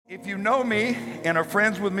If you know me and are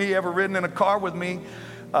friends with me, ever ridden in a car with me,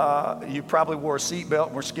 you probably wore a seatbelt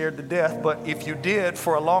and were scared to death. But if you did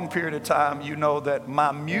for a long period of time, you know that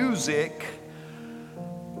my music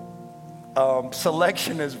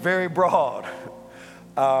selection is very broad.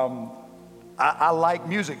 I like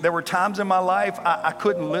music. There were times in my life I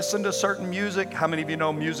couldn't listen to certain music. How many of you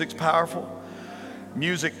know music's powerful?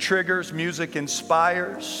 Music triggers, music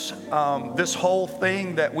inspires. This whole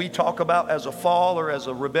thing that we talk about as a fall or as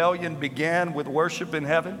a rebellion began with worship in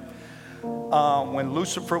heaven. When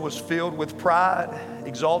Lucifer was filled with pride,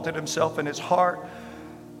 exalted himself in his heart,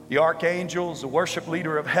 the archangels, the worship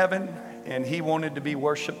leader of heaven, and he wanted to be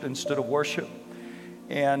worshiped instead of worship.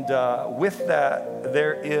 And with that,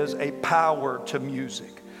 there is a power to music.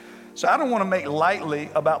 So I don't want to make lightly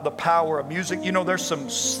about the power of music. You know, there's some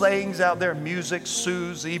sayings out there. Music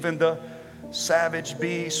soothes even the savage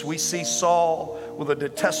beast. We see Saul with a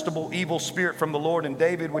detestable evil spirit from the Lord, and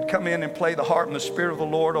David would come in and play the harp, and the Spirit of the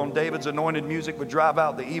Lord on David's anointed music would drive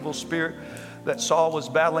out the evil spirit that Saul was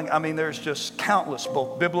battling. I mean, there's just countless,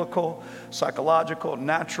 both biblical, psychological,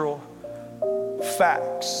 natural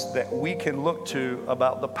facts that we can look to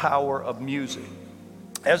about the power of music.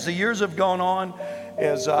 As the years have gone on,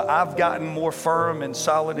 as I've gotten more firm and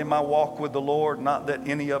solid in my walk with the Lord, not that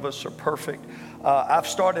any of us are perfect, I've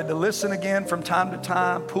started to listen again from time to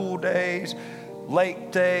time, pool days,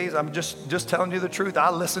 lake days. I'm just telling you the truth. I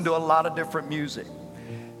listen to a lot of different music.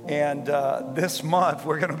 And this month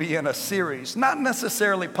we're going to be in a series, not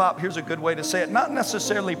necessarily pop, here's a good way to say it, not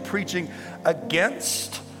necessarily preaching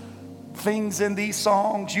against things in these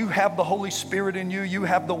songs. You have the Holy Spirit in you. You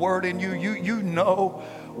have the Word in you. You know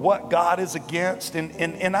what God is against.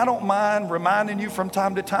 And I don't mind reminding you from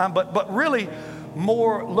time to time, but really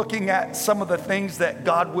more looking at some of the things that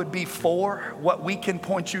God would be for, what we can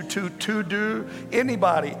point you to do.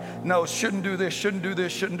 Anybody knows shouldn't do this, shouldn't do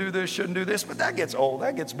this, shouldn't do this, shouldn't do this, but that gets old,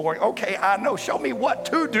 that gets boring. Okay, I know. Show me what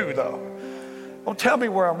to do though. Don't tell me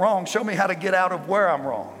where I'm wrong. Show me how to get out of where I'm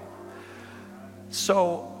wrong.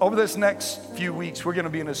 So over this next few weeks, we're going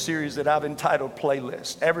to be in a series that I've entitled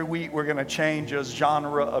Playlist. Every week, we're going to change a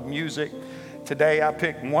genre of music. Today, I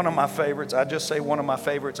picked one of my favorites. I just say one of my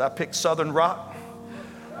favorites. I picked Southern Rock.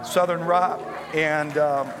 And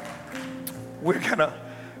we're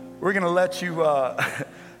gonna let you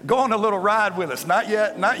go on a little ride with us. Not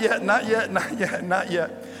yet.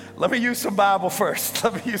 Let me use some Bible first.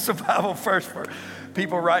 For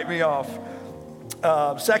people write me off.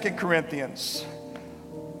 2 Corinthians.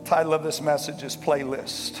 Title of this message is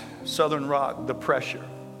Playlist. Southern Rock, the pressure.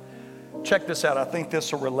 Check this out. I think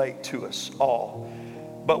this will relate to us all.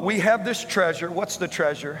 But we have this treasure. What's the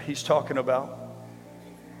treasure he's talking about?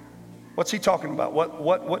 What's he talking about?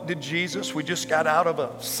 What did Jesus? We just got out of a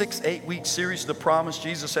 6-8 week series, The Promise.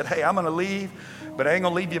 Jesus said, hey, I'm going to leave, but I ain't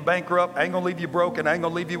going to leave you bankrupt. I ain't going to leave you broken. I ain't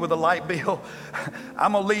going to leave you with a light bill.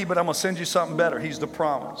 I'm going to leave, but I'm going to send you something better. He's the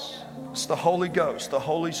promise. It's the Holy Ghost, the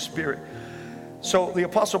Holy Spirit. So the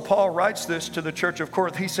Apostle Paul writes this to the church of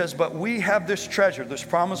Corinth. He says, but we have this treasure, this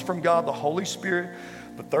promise from God, the Holy Spirit,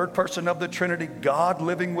 the third person of the Trinity, God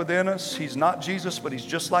living within us. He's not Jesus, but he's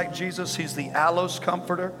just like Jesus. He's the allos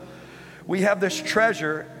comforter. We have this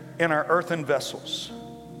treasure in our earthen vessels,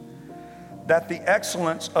 that the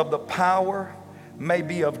excellence of the power may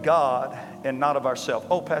be of God and not of ourselves.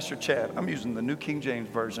 Oh, Pastor Chad, I'm using the New King James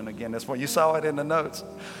Version again. That's when you saw it in the notes.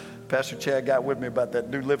 Pastor Chad got with me about that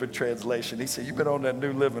New Living Translation. He said, you've been on that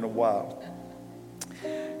New Living a while.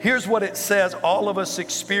 Here's what it says all of us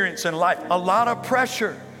experience in life. A lot of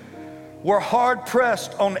pressure. We're hard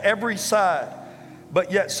pressed on every side,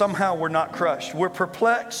 but yet somehow we're not crushed. We're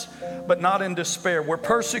perplexed, but not in despair. We're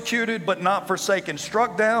persecuted, but not forsaken.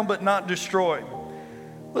 Struck down, but not destroyed.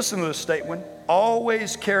 Listen to this statement.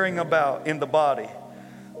 Always carrying about in the body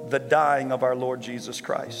the dying of our Lord Jesus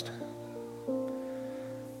Christ.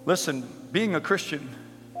 Listen, being a Christian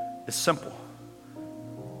is simple.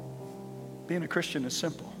 Being a Christian is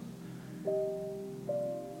simple.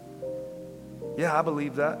 Yeah, I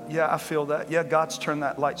believe that. Yeah, I feel that. Yeah, God's turned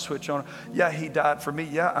that light switch on. Yeah, he died for me.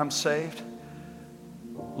 Yeah, I'm saved.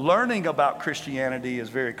 Learning about Christianity is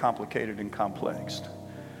very complicated and complex.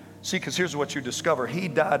 See, because here's what you discover. He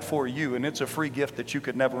died for you, and it's a free gift that you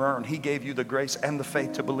could never earn. He gave you the grace and the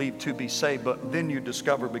faith to believe to be saved. But then you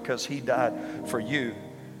discover because he died for you,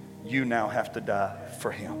 you now have to die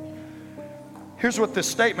for him. Here's what this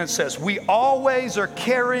statement says. We always are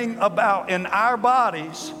carrying about in our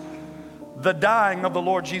bodies the dying of the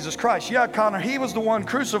Lord Jesus Christ. Yeah, Connor, he was the one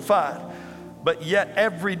crucified. But yet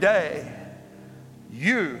every day,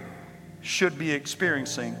 you should be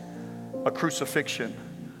experiencing a crucifixion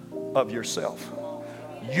of yourself.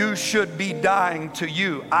 You should be dying to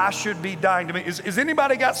you. I should be dying to me. Is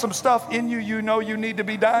anybody got some stuff in you you know you need to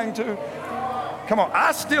be dying to? Come on,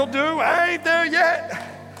 I still do. I ain't there yet.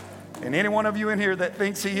 And any one of you in here that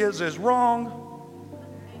thinks he is wrong.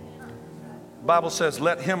 The Bible says,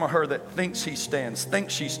 let him or her that thinks she stands,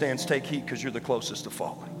 take heed, because you're the closest to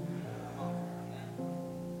falling.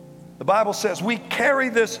 The Bible says we carry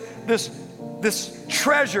this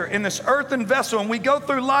treasure in this earthen vessel, and we go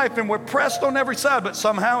through life and we're pressed on every side, but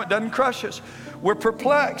somehow it doesn't crush us. We're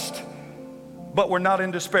perplexed, but we're not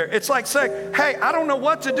in despair. It's like saying, hey, I don't know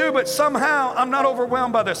what to do, but somehow I'm not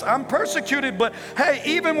overwhelmed by this. I'm persecuted, but hey,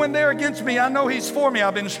 even when they're against me, I know he's for me.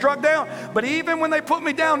 I've been struck down, but even when they put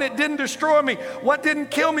me down, it didn't destroy me. What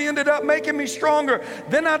didn't kill me ended up making me stronger.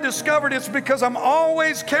 Then I discovered it's because I'm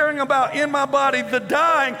always caring about in my body the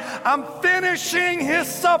dying. I'm finishing his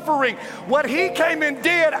suffering. What he came and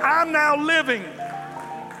did, I'm now living.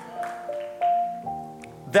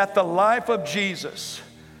 That the life of Jesus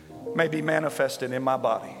may be manifested in my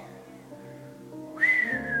body.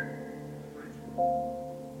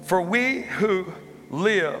 For we who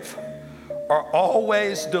live are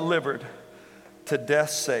always delivered to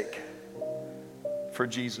death's sake for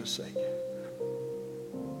Jesus' sake.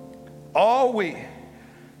 All we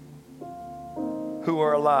who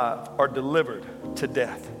are alive are delivered to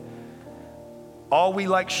death. All we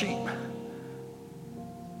like sheep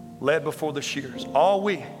led before the shears. All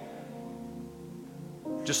we,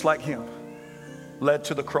 just like him, led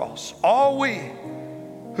to the cross. All we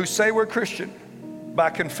who say we're Christian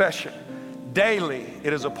by confession, daily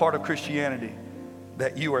it is a part of Christianity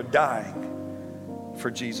that you are dying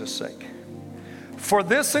for Jesus' sake. For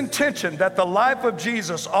this intention, that the life of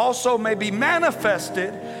Jesus also may be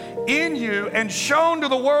manifested in you and shown to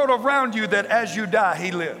the world around you, that as you die,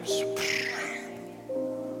 he lives.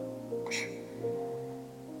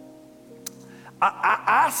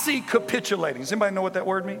 I see capitulating. Does anybody know what that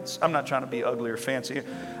word means? I'm not trying to be ugly or fancy.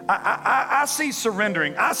 I see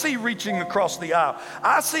surrendering. I see reaching across the aisle.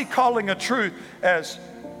 I see calling a truth as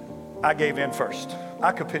I gave in first.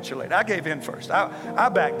 I capitulate. I gave in first. I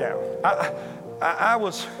backed down. I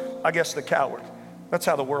was, I guess, the coward. That's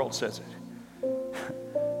how the world says it.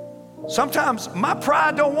 Sometimes my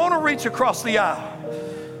pride don't want to reach across the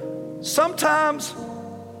aisle. Sometimes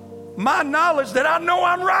my knowledge that I know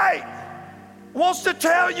I'm right wants to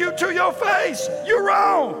tell you to your face, you're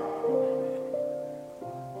wrong.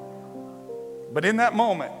 But in that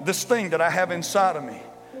moment, this thing that I have inside of me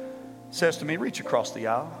says to me, reach across the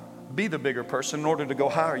aisle. Be the bigger person. In order to go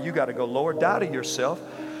higher, you got to go lower. Die to yourself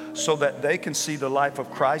so that they can see the life of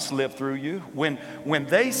Christ live through you. When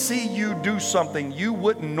they see you do something you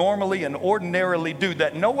wouldn't normally and ordinarily do,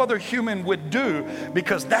 that no other human would do,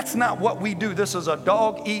 because that's not what we do. This is a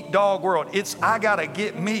dog-eat-dog world. It's I got to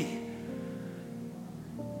get me.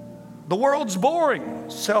 The world's boring,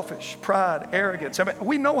 selfish, pride, arrogance. I mean,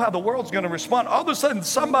 we know how the world's going to respond. All of a sudden,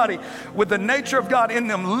 somebody with the nature of God in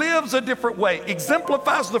them lives a different way,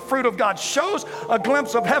 exemplifies the fruit of God, shows a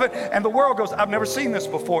glimpse of heaven, and the world goes, I've never seen this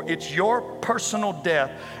before. It's your personal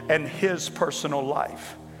death and his personal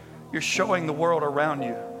life. You're showing the world around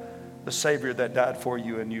you the Savior that died for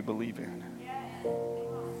you and you believe in.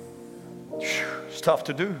 It's tough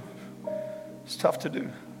to do. It's tough to do.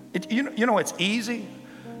 You know, it's easy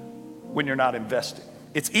when you're not invested.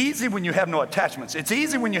 It's easy when you have no attachments. It's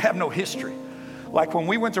easy when you have no history. Like when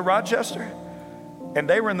we went to Rochester and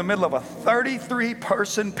they were in the middle of a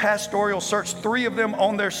 33-person pastoral search, 3 of them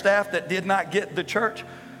on their staff that did not get the church.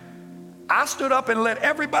 I stood up and let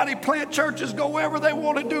everybody plant churches, go wherever they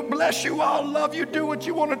want to do. Bless you all, love you, do what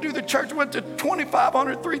you want to do. The church went to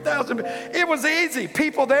 2,500, 3,000. It was easy.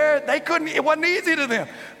 People there, it wasn't easy to them.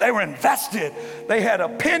 They were invested. They had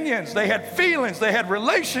opinions. They had feelings. They had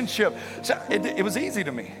relationship. So it was easy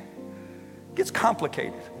to me. It gets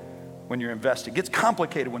complicated when you're invested. It gets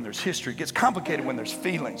complicated when there's history. It gets complicated when there's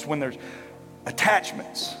feelings, when there's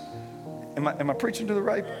attachments. Am I preaching to the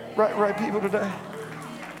right people today?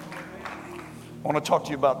 I want to talk to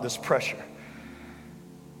you about this pressure.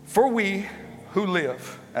 For we who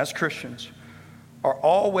live as Christians are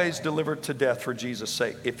always delivered to death for Jesus'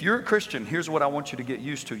 sake. If you're a Christian, here's what I want you to get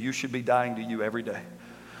used to. You should be dying to you every day.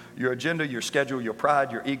 Your agenda, your schedule, your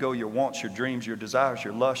pride, your ego, your wants, your dreams, your desires,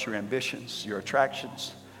 your lusts, your ambitions, your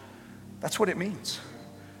attractions. That's what it means.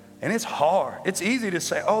 And it's hard. It's easy to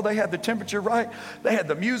say, oh, they had the temperature right. They had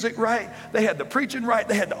the music right. They had the preaching right.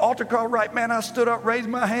 They had the altar call right. Man, I stood up, raised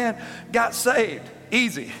my hand, got saved.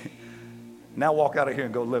 Easy. Now walk out of here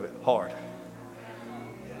and go live it. Hard.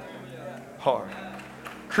 Hard.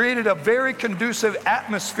 created a very conducive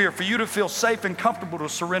atmosphere for you to feel safe and comfortable to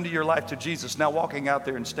surrender your life to Jesus. Now, walking out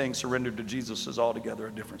there and staying surrendered to Jesus is altogether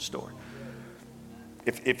a different story.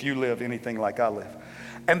 If you live anything like I live.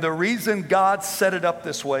 And the reason God set it up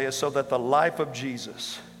this way is so that the life of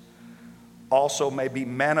Jesus also may be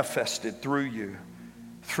manifested through you,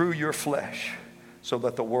 through your flesh, so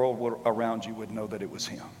that the world around you would know that it was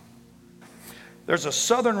him. There's a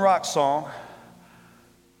Southern rock song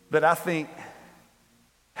that I think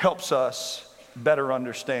helps us better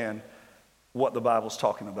understand what the Bible's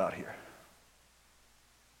talking about here.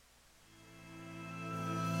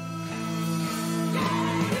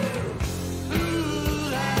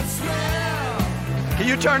 Can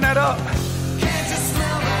you turn that up? Can't you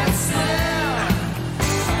smell that smell?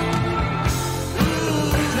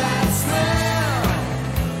 Ooh, that smell.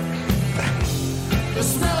 The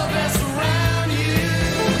smell of us around you.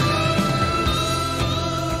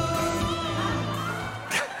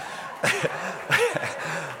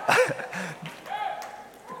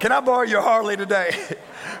 Can I borrow your Harley today?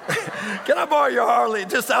 Can I borrow your Harley? I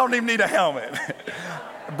don't even need a helmet.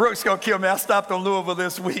 Brooke's gonna kill me. I stopped on Louisville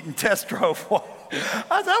this week and test drove one.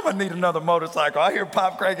 I said, I'm gonna need another motorcycle. I hear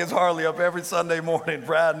Pop crank his Harley up every Sunday morning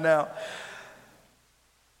riding out.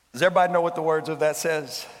 Does everybody know what the words of that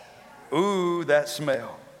says? Ooh, that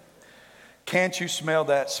smell. Can't you smell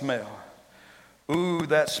that smell? Ooh,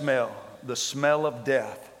 that smell. The smell of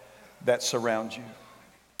death that surrounds you.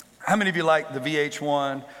 How many of you like the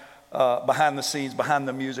VH1, behind the scenes, behind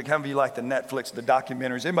the music? How many of you like the Netflix, the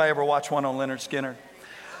documentaries? Anybody ever watch one on Leonard Skinner?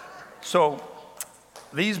 So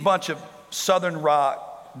these bunch of Southern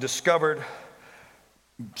rock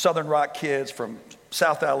kids from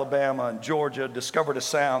South Alabama and Georgia discovered a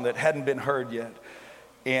sound that hadn't been heard yet.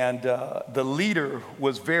 And the leader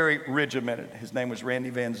was very regimented. His name was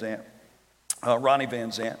Ronnie Van Zant.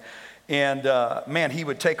 And man, he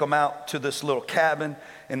would take them out to this little cabin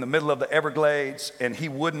in the middle of the Everglades, and he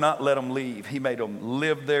would not let them leave. He made them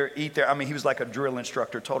live there, eat there. I mean, he was like a drill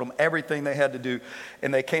instructor, told them everything they had to do.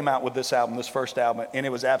 And they came out with this album, this first album, and it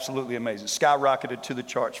was absolutely amazing. Skyrocketed to the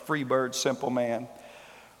charts. Free Bird, Simple Man.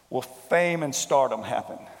 Well, fame and stardom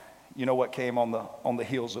happened. You know what came on the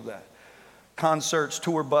heels of that? Concerts,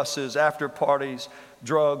 tour buses, after parties,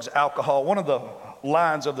 drugs, alcohol. One of the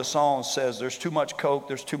lines of the song says, there's too much coke,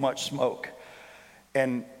 there's too much smoke.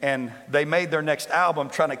 And they made their next album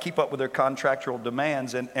trying to keep up with their contractual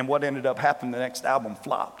demands, and what ended up happening, the next album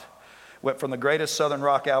flopped. Went from the greatest Southern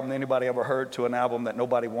rock album anybody ever heard to an album that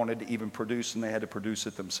nobody wanted to even produce, and they had to produce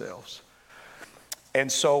it themselves. And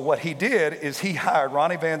so what he did is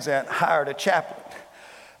Ronnie Van Zant hired a chaplain.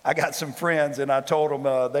 I got some friends, and I told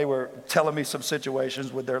them, they were telling me some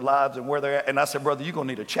situations with their lives and where they're at, and I said, brother, you're gonna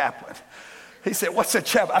need a chaplain. He said, what's a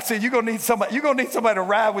chaplain? I said, you're gonna need somebody to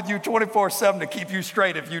ride with you 24/7 to keep you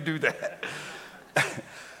straight if you do that.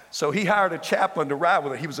 So he hired a chaplain to ride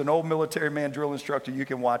with him. He was an old military man, drill instructor. You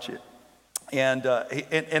can watch it. And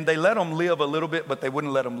they let him live a little bit, but they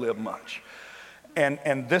wouldn't let him live much.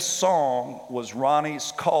 And this song was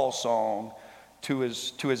Ronnie's call song to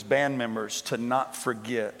his band members to not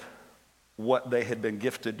forget what they had been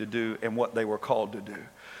gifted to do and what they were called to do.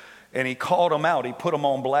 And he called them out. He put them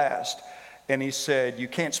on blast. And he said, you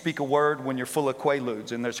can't speak a word when you're full of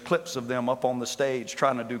quaaludes. And there's clips of them up on the stage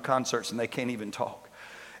trying to do concerts, and they can't even talk.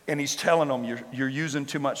 And he's telling them, you're using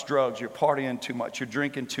too much drugs, you're partying too much, you're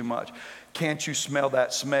drinking too much. Can't you smell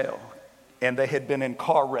that smell? And they had been in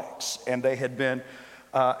car wrecks, and they had been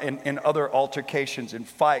in other altercations, in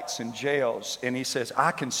fights, in jails. And he says,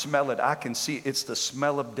 I can smell it, I can see it. It's the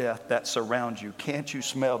smell of death that surrounds you. Can't you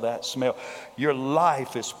smell that smell? Your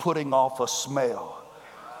life is putting off a smell.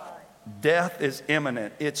 Death is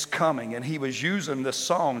imminent, it's coming. And he was using this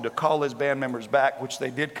song to call his band members back, which they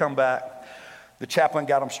did come back. The chaplain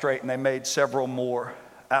got them straight, and they made several more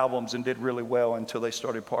albums and did really well until they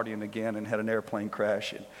started partying again and had an airplane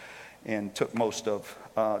crash and took most of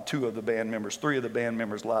three of the band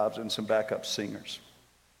members' lives and some backup singers.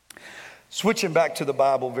 Switching back to the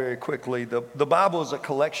Bible very quickly, the Bible is a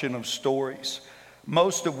collection of stories,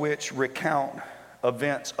 most of which recount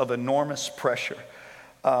events of enormous pressure.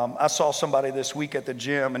 I saw somebody this week at the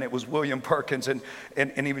gym, and it was William Perkins, and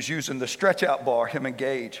he was using the stretch out bar, him and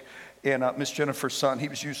Gage, and Miss Jennifer's son. He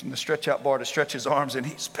was using the stretch out bar to stretch his arms, and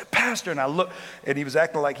he's, Pastor, and I looked, and he was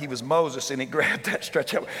acting like he was Moses, and he grabbed that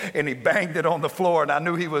stretch out, and he banged it on the floor, and I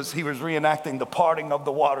knew he was reenacting the parting of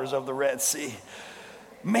the waters of the Red Sea.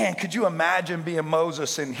 Man, could you imagine being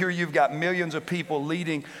Moses, and here you've got millions of people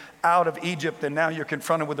leading out of Egypt, and now you're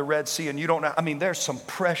confronted with the Red Sea, and you don't know. I mean, there's some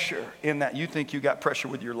pressure in that. You think you got pressure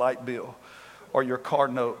with your light bill or your car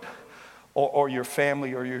note or your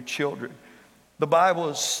family or your children. The Bible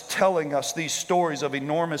is telling us these stories of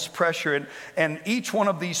enormous pressure, and each one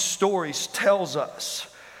of these stories tells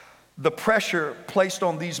us the pressure placed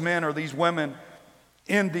on these men or these women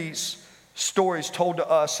in these stories told to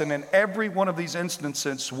us. And in every one of these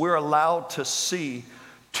instances, we're allowed to see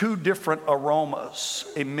two different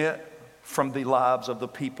aromas emit from the lives of the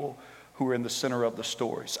people who are in the center of the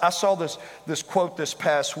stories. I saw this quote this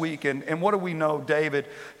past week, and what do we know David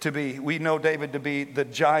to be? We know David to be the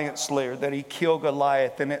giant slayer, that he killed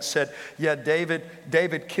Goliath. And it said, yeah,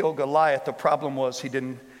 David killed Goliath. The problem was he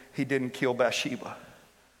didn't kill Bathsheba.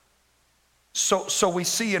 So we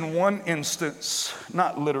see in one instance,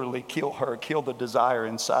 not literally kill her, kill the desire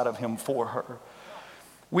inside of him for her.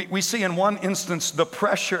 We see in one instance the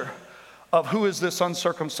pressure of who is this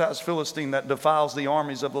uncircumcised Philistine that defiles the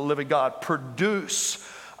armies of the living God, produce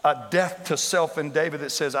a death to self in David that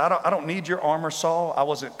says, I don't need your armor, Saul. I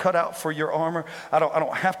wasn't cut out for your armor. I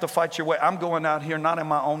don't have to fight your way. I'm going out here not in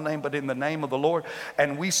my own name, but in the name of the Lord.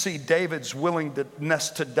 And we see David's willingness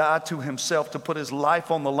to die to himself, to put his life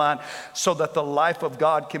on the line so that the life of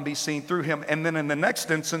God can be seen through him. And then in the next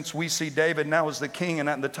instance, we see David now as the king, and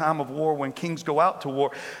at the time of war, when kings go out to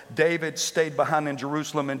war, David stayed behind in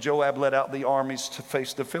Jerusalem, and Joab led out the armies to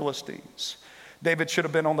face the Philistines. David should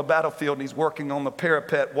have been on the battlefield, and he's working on the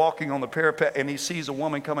parapet, walking on the parapet, and he sees a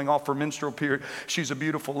woman coming off her menstrual period. She's a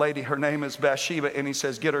beautiful lady. Her name is Bathsheba, and he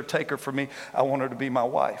says, get her, take her for me. I want her to be my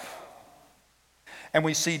wife. And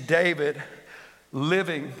we see David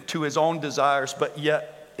living to his own desires, but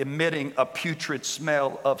yet emitting a putrid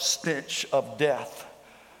smell of stench of death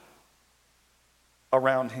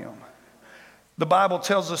around him. The Bible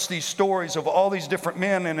tells us these stories of all these different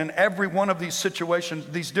men, and in every one of these situations,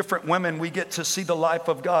 these different women, we get to see the life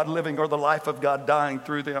of God living or the life of God dying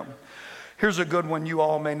through them. Here's a good one you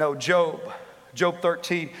all may know. Job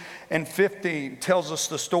 13 and 15 tells us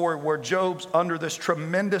the story where Job's under this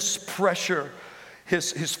tremendous pressure.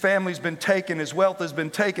 His family's been taken, his wealth has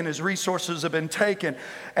been taken, his resources have been taken.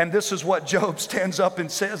 And this is what Job stands up and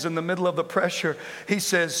says in the middle of the pressure. He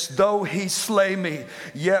says, though he slay me,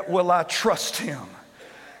 yet will I trust him.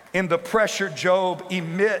 In the pressure, Job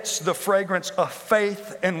emits the fragrance of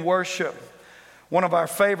faith and worship. One of our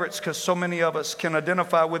favorites, because so many of us can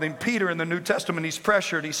identify with him, Peter in the New Testament, he's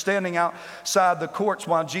pressured. He's standing outside the courts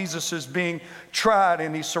while Jesus is being tried,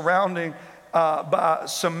 and he's surrounding by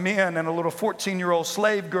some men and a little 14-year-old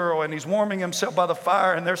slave girl, and he's warming himself by the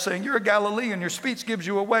fire, and they're saying, you're a Galilean, your speech gives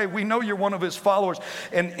you away. We know you're one of his followers.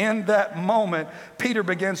 And in that moment, Peter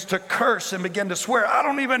begins to curse and begin to swear, I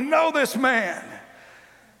don't even know this man.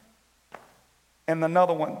 And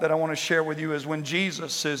another one that I want to share with you is when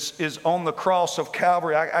Jesus is on the cross of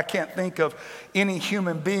Calvary. I can't think of any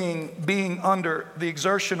human being under the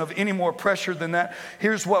exertion of any more pressure than that.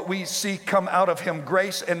 Here's what we see come out of him,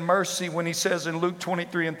 grace and mercy, when he says in Luke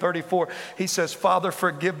 23 and 34, he says, Father,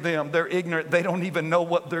 forgive them. They're ignorant. They don't even know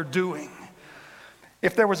what they're doing.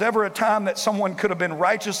 If there was ever a time that someone could have been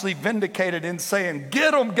righteously vindicated in saying,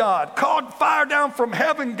 get them, God, call fire down from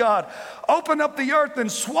heaven, God, open up the earth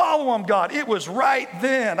and swallow them, God, it was right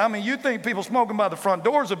then. I mean, you think people smoking by the front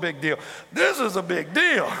door is a big deal. This is a big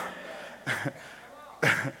deal.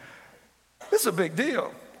 This is a big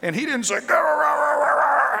deal. And he didn't say,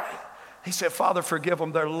 he said, Father, forgive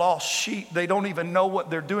them. They're lost sheep. They don't even know what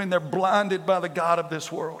they're doing. They're blinded by the God of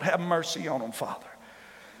this world. Have mercy on them, Father.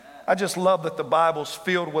 I just love that the Bible's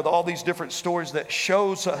filled with all these different stories that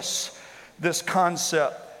shows us this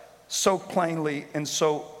concept so plainly and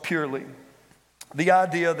so purely. The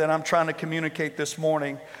idea that I'm trying to communicate this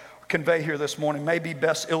morning, convey here this morning, may be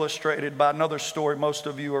best illustrated by another story most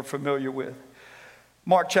of you are familiar with.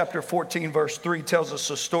 Mark chapter 14, verse 3 tells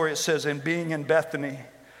us a story. It says, and being in Bethany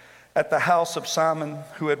at the house of Simon,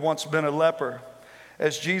 who had once been a leper,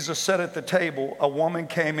 as Jesus sat at the table, a woman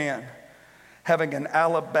came in, having an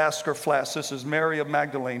alabaster flask. This is Mary of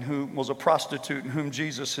Magdalene, who was a prostitute and whom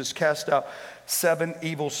Jesus has cast out 7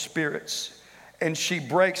 evil spirits. And she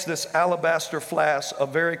breaks this alabaster flask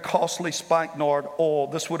of very costly spikenard oil.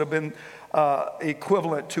 This would have been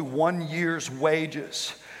equivalent to 1 year's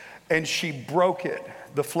wages. And she broke it,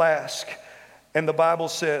 the flask. And the Bible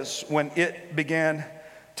says when it began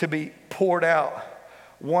to be poured out,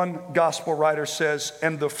 one gospel writer says,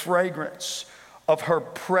 and the fragrance of her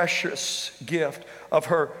precious gift, of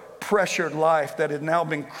her pressured life that had now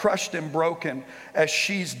been crushed and broken as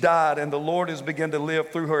she's died and the Lord has begun to live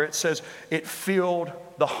through her. It says it filled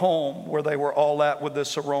the home where they were all at with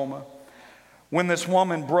this aroma. When this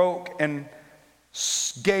woman broke and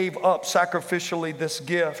gave up sacrificially this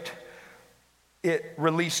gift, it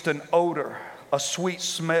released an odor, a sweet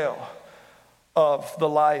smell of the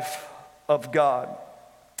life of God.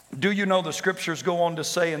 Do you know the scriptures go on to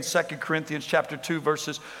say in 2 Corinthians chapter 2,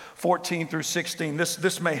 verses 14 through 16,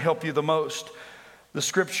 this may help you the most. The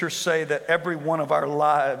scriptures say that every one of our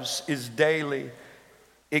lives is daily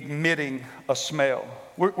emitting a smell.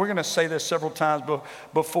 We're going to say this several times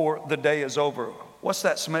before the day is over. What's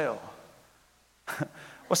that smell?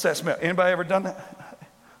 What's that smell? Anybody ever done that?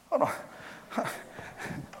 Hold on.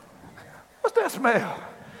 What's that smell?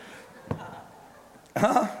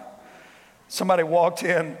 Huh? Somebody walked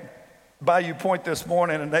in Bayou Point this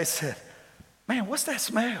morning and they said, man, what's that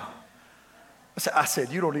smell? I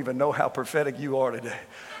said, you don't even know how prophetic you are today.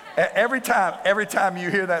 Every time you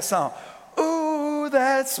hear that song, ooh,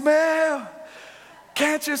 that smell.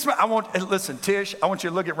 Can't you smell? Listen, Tish, I want you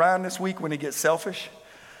to look at Ryan this week when he gets selfish.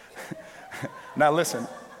 Now listen,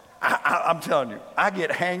 I'm telling you, I get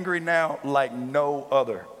hangry now like no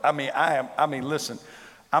other. Listen,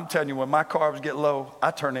 I'm telling you, when my carbs get low,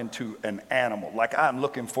 I turn into an animal. Like I'm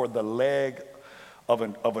looking for the leg of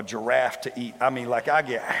a giraffe to eat. Like I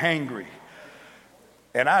get hangry.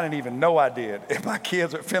 And I didn't even know I did. And my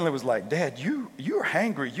kids at Finley was like, Dad, you're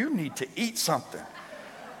hangry. You need to eat something.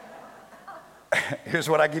 Here's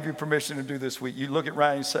what I give you permission to do this week. You look at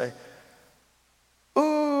Ryan and say,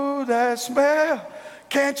 ooh, that smell.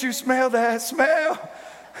 Can't you smell that smell?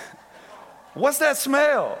 What's that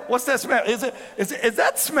smell? What's that smell? Is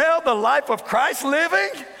that smell the life of Christ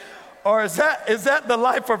living? Or is that the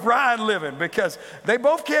life of Ryan living? Because they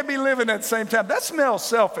both can't be living at the same time. That smells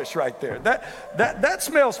selfish right there. That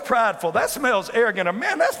smells prideful. That smells arrogant. And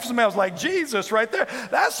man, that smells like Jesus right there.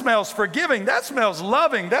 That smells forgiving. That smells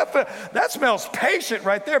loving. That smells patient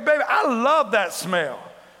right there, baby. I love that smell.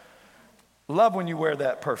 Love when you wear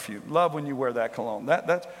that perfume. Love when you wear that cologne.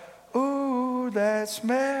 Ooh, that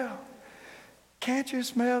smell. Can't you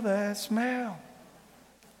smell that smell?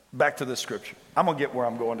 Back to the scripture. I'm going to get where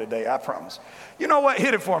I'm going today, I promise. You know what?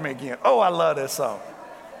 Hit it for me again. Oh, I love this song.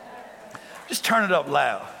 Just turn it up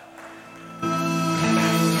loud.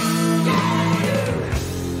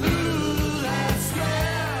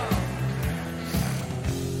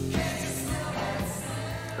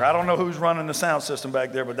 I don't know who's running the sound system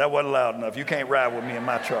back there, but that wasn't loud enough. You can't ride with me in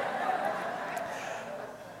my truck.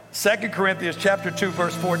 2 Corinthians chapter 2,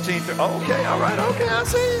 verse 14. Okay, all right, okay, I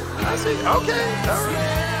see. Okay, all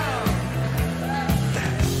right.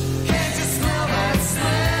 Can't you smell that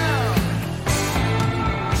smell?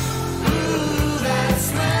 Ooh, that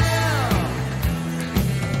smell.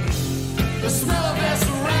 The smell of us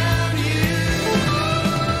around you.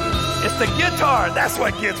 It's the guitar. That's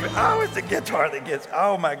what gets me. Oh, it's the guitar that gets.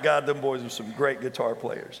 Oh my God, them boys are some great guitar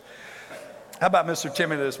players. How about Mr.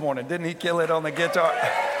 Timmy this morning? Didn't he kill it on the guitar?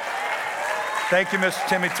 Thank you, Mr.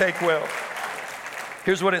 Timmy. Take well.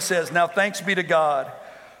 Here's what it says. Now thanks be to God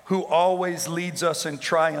who always leads us in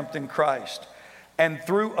triumph in Christ and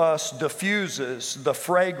through us diffuses the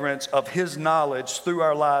fragrance of his knowledge through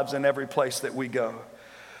our lives in every place that we go.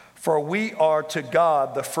 For we are to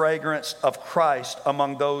God the fragrance of Christ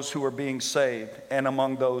among those who are being saved and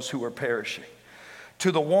among those who are perishing.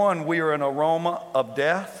 To the one we are an aroma of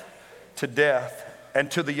death to death,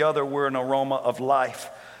 and to the other we're an aroma of life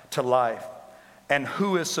to life. And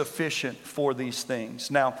who is sufficient for these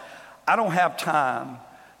things? Now, I don't have time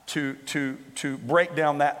to break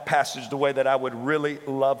down that passage the way that I would really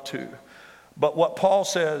love to. But what Paul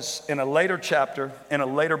says in a later chapter, in a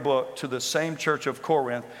later book to the same church of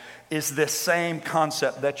Corinth, is this same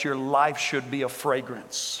concept that your life should be a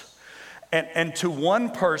fragrance. And to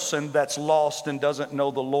one person that's lost and doesn't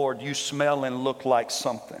know the Lord, you smell and look like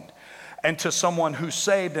something. And to someone who's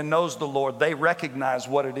saved and knows the Lord, they recognize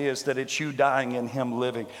what it is, that it's you dying and him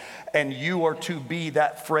living. And you are to be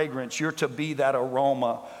that fragrance. You're to be that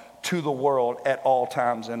aroma to the world at all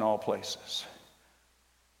times and all places.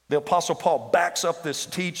 The Apostle Paul backs up this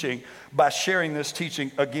teaching by sharing this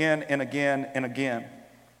teaching again and again and again.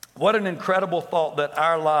 What an incredible thought that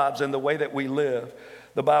our lives and the way that we live,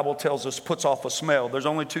 the Bible tells us, puts off a smell. There's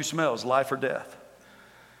only two smells, life or death.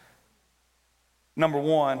 Number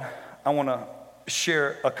one, I want to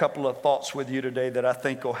share a couple of thoughts with you today that I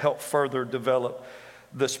think will help further develop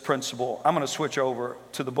this principle. I'm going to switch over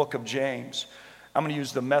to the book of James. I'm going to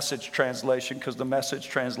use the Message translation because the Message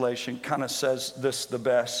translation kind of says this the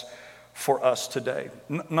best for us today.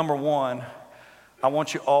 Number one, I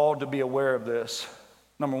want you all to be aware of this.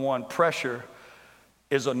 Number one, pressure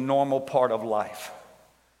is a normal part of life.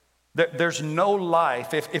 There's no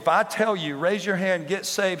life. If I tell you, raise your hand, get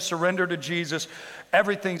saved, surrender to Jesus,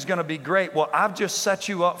 everything's going to be great. Well, I've just set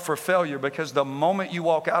you up for failure, because the moment you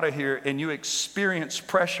walk out of here and you experience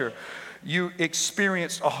pressure, you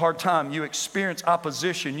experience a hard time, you experience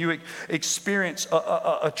opposition, you experience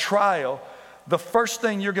a trial, the first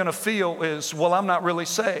thing you're going to feel is, well, I'm not really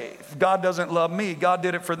saved. God doesn't love me. God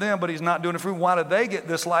did it for them, but he's not doing it for me. Why did they get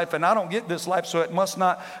this life and I don't get this life, so it must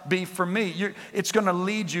not be for me? It's going to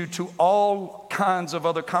lead you to all kinds of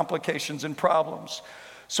other complications and problems.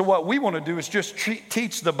 So what we want to do is just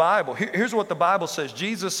teach the Bible. Here's what the Bible says.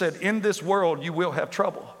 Jesus said, in this world you will have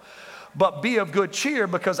trouble. But be of good cheer,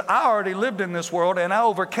 because I already lived in this world and I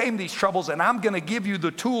overcame these troubles, and I'm going to give you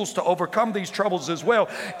the tools to overcome these troubles as well,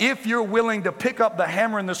 if you're willing to pick up the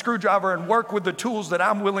hammer and the screwdriver and work with the tools that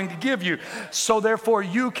I'm willing to give you. So therefore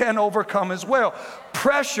you can overcome as well.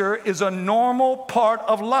 Pressure is a normal part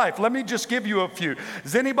of life. Let me just give you a few.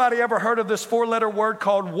 Has anybody ever heard of this 4-letter word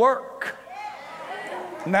called work?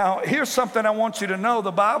 Now, here's something I want you to know.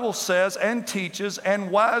 The Bible says and teaches,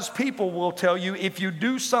 and wise people will tell you, if you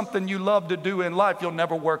do something you love to do in life, you'll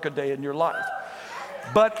never work a day in your life.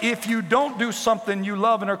 But if you don't do something you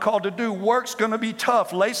love and are called to do, work's going to be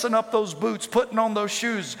tough. Lacing up those boots, putting on those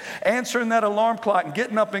shoes, answering that alarm clock and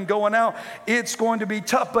getting up and going out, it's going to be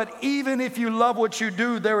tough. But even if you love what you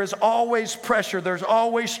do, there is always pressure. There's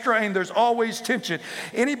always strain. There's always tension.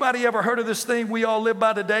 Anybody ever heard of this thing we all live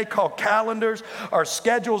by today called calendars or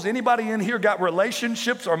schedules? Anybody in here got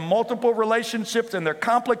relationships or multiple relationships, and they're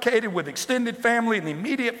complicated with extended family and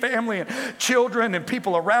immediate family and children and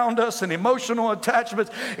people around us and emotional attachments?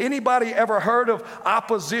 Anybody ever heard of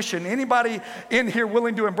opposition? Anybody in here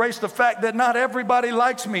willing to embrace the fact that not everybody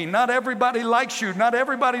likes me, not everybody likes you, not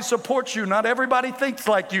everybody supports you, not everybody thinks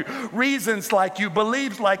like you, reasons like you,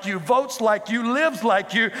 believes like you, votes like you, lives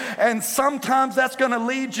like you, and sometimes that's going to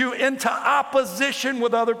lead you into opposition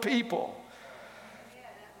with other people.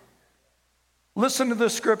 Listen to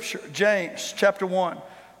this scripture, James chapter 1,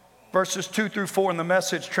 verses 2 through 4 in the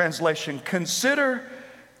Message translation. Consider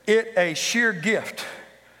it a sheer gift,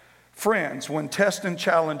 friends, when tests and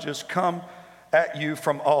challenges come at you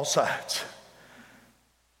from all sides.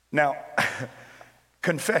 Now,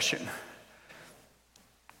 confession.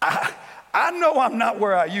 I know I'm not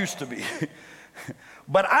where I used to be,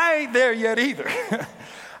 but I ain't there yet either.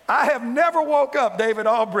 I have never woke up, David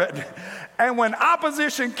Albritton, and when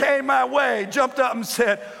opposition came my way, jumped up and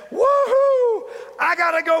said, woohoo, I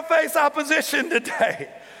gotta go face opposition today.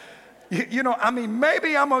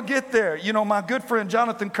 Maybe I'm going to get there. My good friend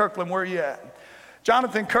Jonathan Kirkland, where are you at?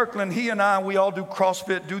 Jonathan Kirkland, he and I, we all do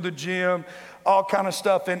CrossFit, do the gym, all kind of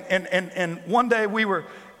stuff. And one day we were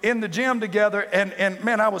in the gym together, and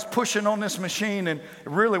man, I was pushing on this machine, and it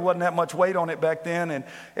really wasn't that much weight on it back then.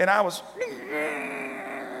 And I was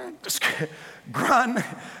just grinding.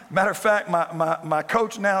 Matter of fact, my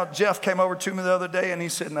coach now, Jeff, came over to me the other day, and he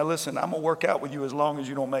said, now listen, I'm going to work out with you as long as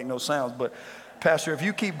you don't make no sounds. But Pastor, if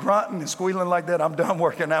you keep grunting and squealing like that, I'm done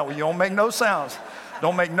working out with you. Don't make no sounds.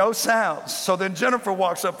 Don't make no sounds. So then Jennifer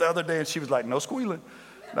walks up the other day and she was like, no squealing,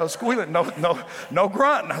 no squealing, no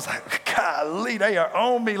grunting. I was like, golly, they are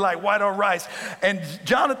on me like white on rice. And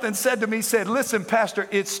Jonathan said to me, listen, Pastor,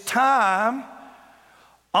 it's time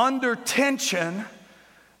under tension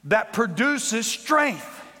that produces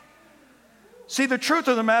strength. See, the truth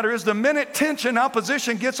of the matter is the minute tension,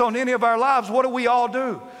 opposition gets on any of our lives, what do we all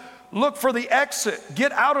do? Look for the exit,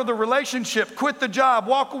 get out of the relationship, quit the job,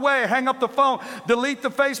 walk away, hang up the phone, delete the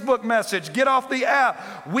Facebook message, get off the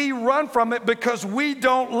app. We run from it because we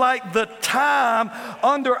don't like the time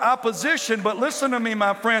under opposition. But listen to me,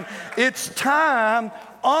 my friend, it's time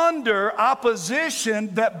under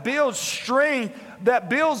opposition that builds strength, that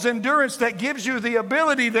builds endurance, that gives you the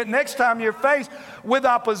ability that next time you're faced with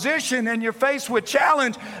opposition and you're faced with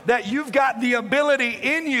challenge, that you've got the ability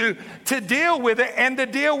in you to deal with it and to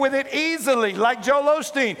deal with it easily, like Joel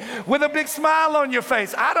Osteen, with a big smile on your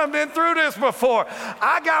face. I done been through this before.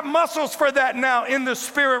 I got muscles for that now in the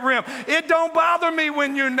spirit realm. It don't bother me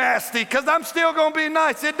when you're nasty, because I'm still going to be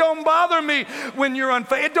nice. It don't bother me when you're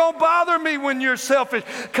unfair. It don't bother me when you're selfish,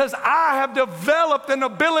 because I have developed an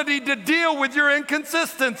ability to deal with your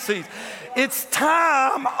inconsistencies. It's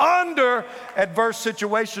time under adverse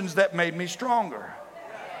situations that made me stronger.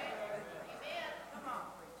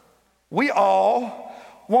 We all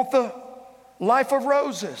want the life of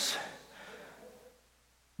roses.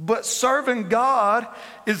 But serving God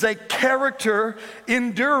is a character,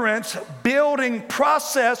 endurance, building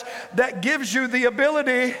process that gives you the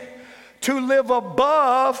ability to live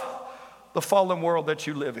above the fallen world that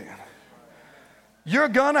you live in. You're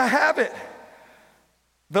gonna have it.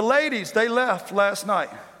 The ladies, they left last night.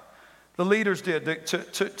 The leaders did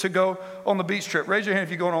to go on the beach trip. Raise your hand if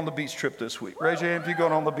you're going on the beach trip this week. Raise your hand if you're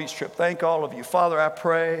going on the beach trip. Thank all of you. Father, I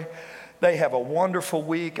pray they have a wonderful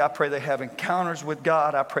week. I pray they have encounters with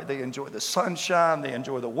God. I pray they enjoy the sunshine. They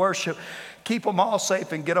enjoy the worship. Keep them all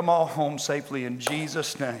safe and get them all home safely in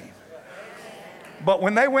Jesus' name. But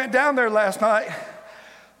when they went down there last night,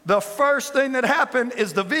 the first thing that happened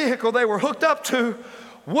is the vehicle they were hooked up to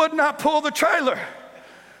would not pull the trailer.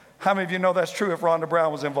 How many of you know that's true if Rhonda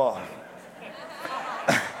Brown was involved?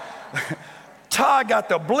 Todd got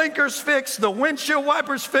the blinkers fixed, the windshield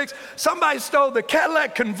wipers fixed. Somebody stole the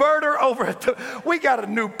Cadillac converter over it. We got a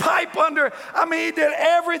new pipe under. I mean, he did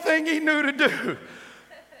everything he knew to do.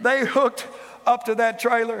 They hooked up to that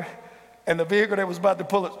trailer, and the vehicle that was about to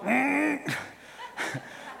pull it,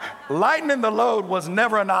 lightening the load was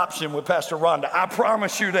never an option with Pastor Rhonda. I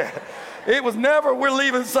promise you that. It was never, we're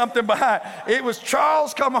leaving something behind. It was,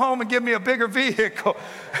 Charles, come home and give me a bigger vehicle.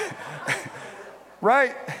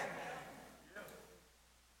 Right?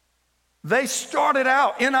 They started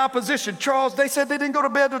out in opposition. Charles, they said they didn't go to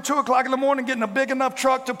bed till 2 o'clock in the morning getting a big enough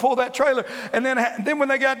truck to pull that trailer. And then when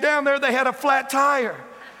they got down there, they had a flat tire.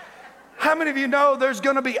 How many of you know there's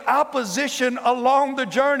going to be opposition along the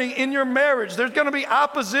journey in your marriage? There's going to be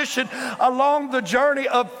opposition along the journey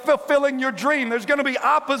of fulfilling your dream. There's going to be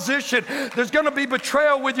opposition. There's going to be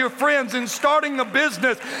betrayal with your friends in starting a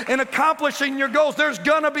business and accomplishing your goals. There's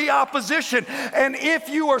going to be opposition. And if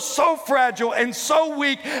you are so fragile and so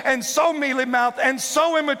weak and so mealy-mouthed and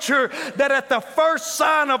so immature that at the first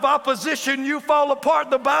sign of opposition you fall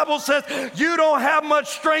apart, the Bible says you don't have much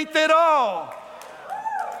strength at all.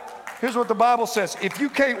 Here's what the Bible says. If you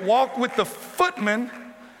can't walk with the footmen,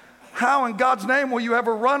 how in God's name will you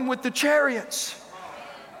ever run with the chariots?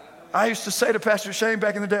 I used to say to Pastor Shane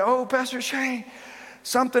back in the day, oh, Pastor Shane,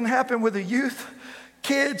 something happened with a youth,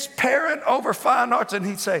 kid's parent over fine arts. And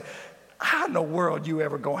he'd say, how in the world you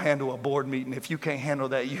ever gonna handle a board meeting if you can't handle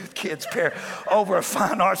that youth kid's parent over a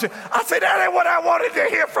fine arts? I said, that ain't what I wanted to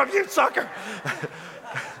hear from you, sucker.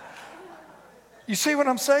 You see what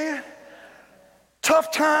I'm saying?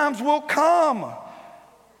 Tough times will come.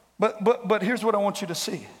 But here's what I want you to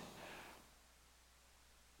see.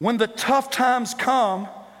 When the tough times come,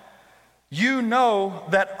 you know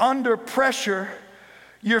that under pressure,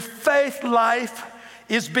 your faith life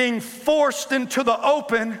is being forced into the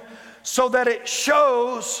open so that it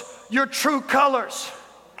shows your true colors.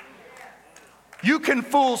 You can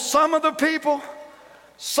fool some of the people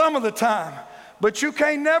some of the time, but you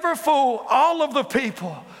can't never fool all of the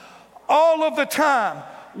people all of the time.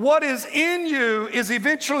 What is in you is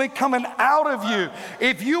eventually coming out of you.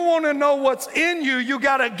 If you want to know what's in you, you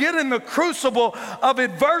got to get in the crucible of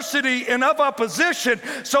adversity and of opposition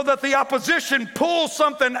so that the opposition pulls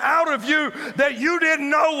something out of you that you didn't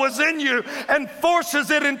know was in you and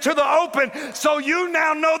forces it into the open. So you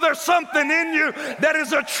now know there's something in you that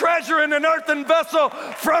is a treasure in an earthen vessel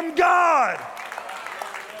from God.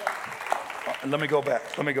 Let me go back.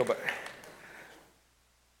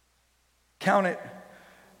 Count it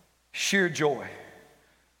sheer joy,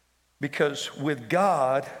 because with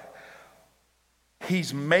God,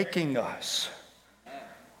 He's making us.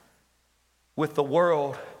 With the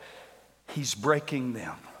world, He's breaking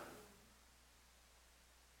them.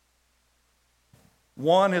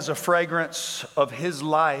 One is a fragrance of His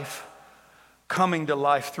life coming to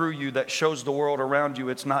life through you that shows the world around you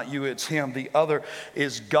it's not you, it's Him. The other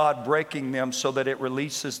is God breaking them so that it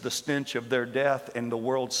releases the stench of their death and the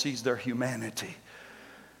world sees their humanity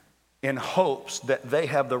in hopes that they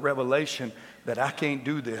have the revelation that I can't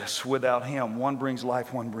do this without Him. One brings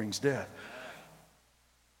life, one brings death.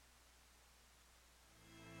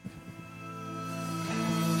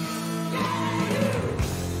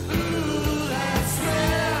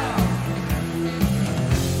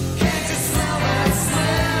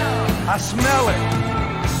 I smell it.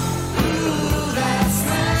 Ooh, that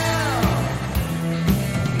smell.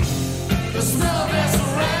 The smell that's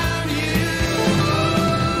around you.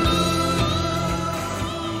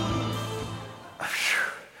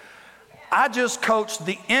 I just coached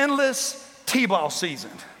the endless T-ball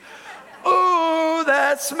season. Ooh,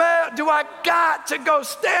 that smell. Do I got to go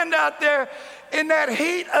stand out there in that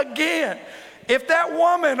heat again? If that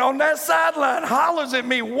woman on that sideline hollers at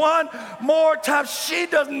me one more time, she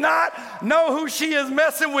does not know who she is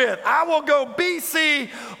messing with. I will go BC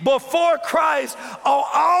before Christ on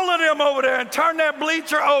all of them over there and turn that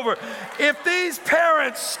bleacher over. If these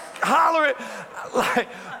parents holler it like,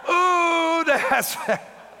 ooh, that's...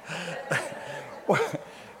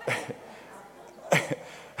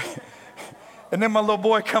 And then my little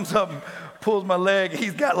boy comes up and pulls my leg.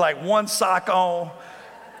 He's got like one sock on,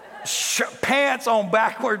 pants on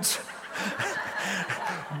backwards,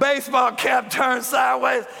 baseball cap turned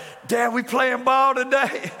sideways. Dad, we playing ball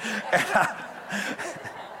today? And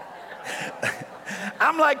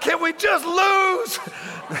I'm like, can we just lose?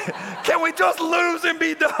 Can we just lose and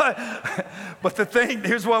be done? But the thing,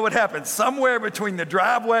 here's what would happen. Somewhere between the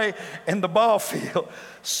driveway and the ball field,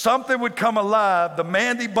 something would come alive. The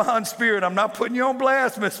Mandy Bond spirit, I'm not putting you on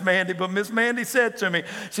blast, Miss Mandy, but Miss Mandy said to me,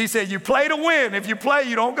 she said, you play to win. If you play,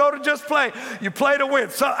 you don't go to just play. You play to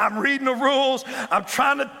win. So I'm reading the rules. I'm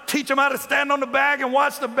trying to teach them how to stand on the bag and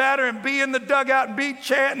watch the batter and be in the dugout and be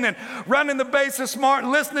chanting and running the bases smart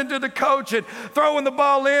and listening to the coach and throwing the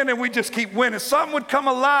ball in, and we just keep winning. Something would come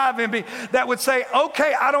alive in me that would say,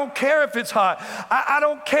 okay, I don't care if it's hot. I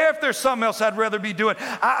don't care if there's something else I'd rather be doing.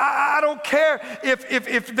 I don't care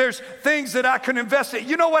if there's things that I can invest in.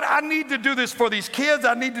 You know what? I need to do this for these kids.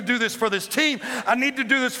 I need to do this for this team. I need to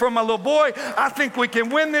do this for my little boy. I think we can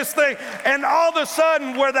win this thing. And all of a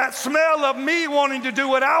sudden, where that smell of me wanting to do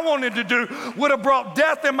what I wanted to do would have brought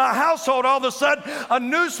death in my household, all of a sudden, a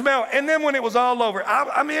new smell. And then when it was all over,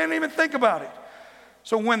 I didn't even think about it.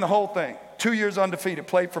 So win the whole thing. 2 years undefeated.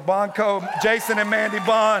 Played for Bonco, Jason and Mandy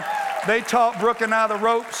Bond. They taught Brooke and I the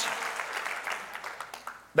ropes.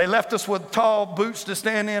 They left us with tall boots to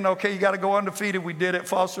stand in. Okay, you got to go undefeated. We did it.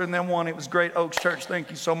 Foster and then won. It was great. Oaks Church, thank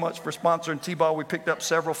you so much for sponsoring T-ball. We picked up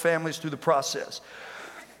several families through the process.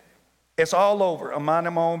 It's all over. I'm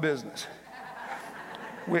minding my own business.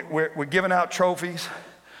 We're giving out trophies.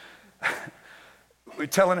 We're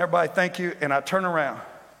telling everybody thank you. And I turn around.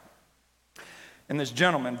 And this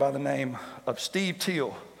gentleman by the name of Steve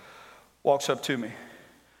Teal walks up to me.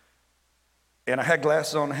 And I had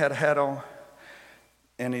glasses on, I had a hat on.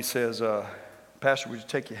 And he says, Pastor, would you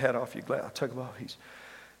take your hat off your glass? I took it off.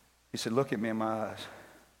 He said, look at me in my eyes.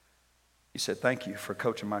 He said, thank you for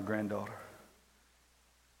coaching my granddaughter.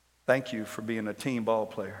 Thank you for being a team ball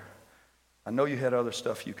player. I know you had other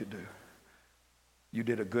stuff you could do. You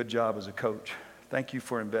did a good job as a coach. Thank you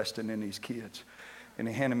for investing in these kids. And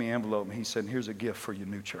he handed me an envelope, and he said, here's a gift for your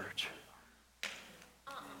new church.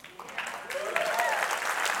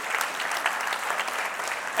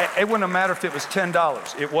 It wouldn't have mattered if it was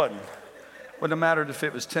 $10. It wasn't. It wouldn't have mattered if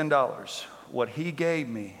it was $10. What he gave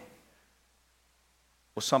me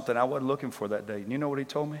was something I wasn't looking for that day. And you know what he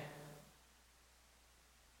told me?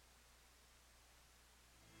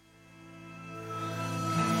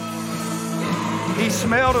 He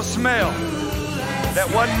smelled a smell that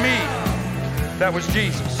wasn't me, that was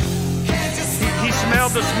Jesus. He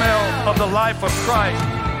smelled the smell of the life of Christ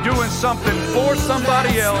doing something for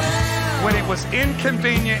somebody else when it was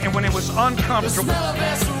inconvenient and when it was uncomfortable.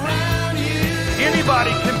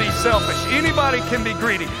 Anybody can be selfish. Anybody can be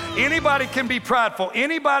greedy. Anybody can be prideful.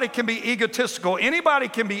 Anybody can be egotistical. Anybody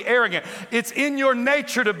can be arrogant. It's in your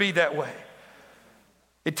nature to be that way.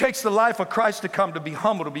 It takes the life of Christ to come, to be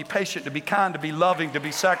humble, to be patient, to be kind, to be loving, to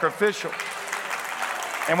be sacrificial.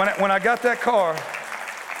 And when I got that car,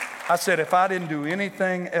 I said, if I didn't do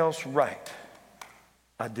anything else right,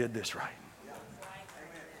 I did this right.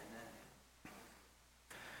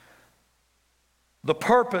 The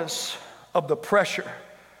purpose of the pressure,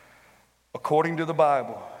 according to the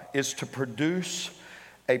Bible, is to produce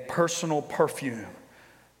a personal perfume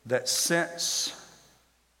that scents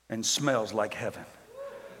and smells like heaven.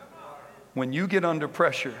 When you get under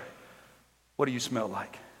pressure, what do you smell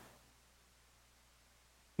like?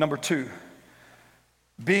 Number 2,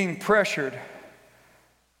 being pressured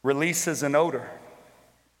releases an odor.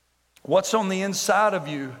 What's on the inside of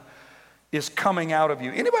you is coming out of you.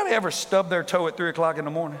 Anybody ever stubbed their toe at 3 o'clock in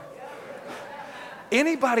the morning?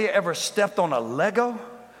 Anybody ever stepped on a Lego?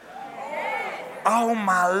 Oh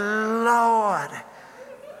my Lord.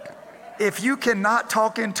 If you cannot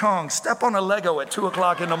talk in tongues, step on a Lego at 2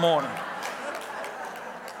 o'clock in the morning.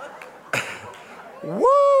 Woo!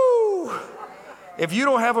 If you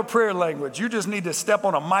don't have a prayer language, you just need to step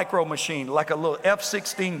on a micro machine like a little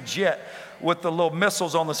F-16 jet with the little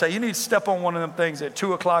missiles on the side. You need to step on one of them things at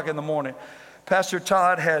 2 o'clock in the morning. Pastor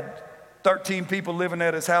Todd had 13 people living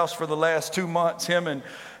at his house for the last 2 months, him and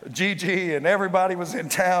Gigi, and everybody was in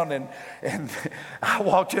town. And I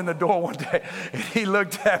walked in the door one day, and he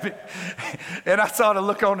looked at me, and I saw the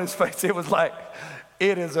look on his face. It was like,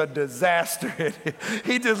 it is a disaster.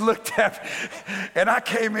 He just looked at me, and I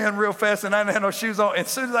came in real fast, and I didn't have no shoes on. As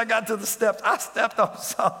soon as I got to the steps, I stepped on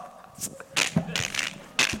something.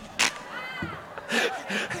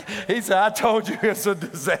 He said, I told you it's a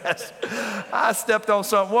disaster. I stepped on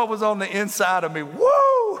something. What was on the inside of me?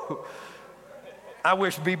 Woo! I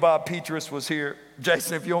wish Bob Petrus was here.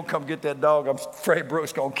 Jason, if you don't come get that dog, I'm afraid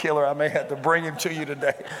Brooke's going to kill her. I may have to bring him to you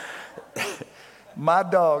today. My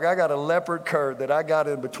dog, I got a leopard cur that I got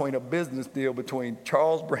in between a business deal between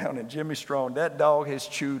Charles Brown and Jimmy Strong. That dog has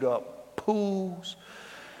chewed up pools,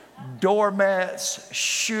 doormats,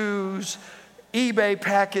 shoes, eBay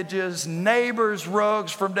packages, neighbors'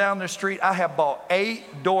 rugs from down the street. I have bought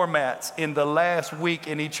 8 doormats in the last week,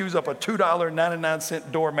 and he chews up a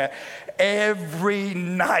 $2.99 doormat every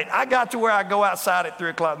night. I got to where I go outside at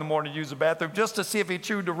 3 o'clock in the morning to use the bathroom just to see if he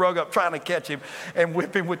chewed the rug up, trying to catch him and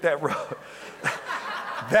whip him with that rug.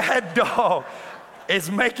 That dog is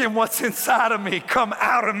making what's inside of me come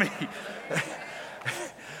out of me.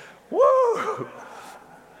 Woo!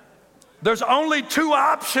 There's only 2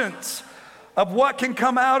 options of what can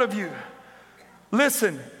come out of you.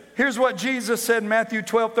 Listen, here's what Jesus said in Matthew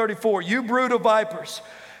 12:34. You brood of vipers,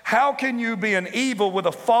 how can you be an evil with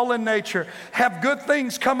a fallen nature, have good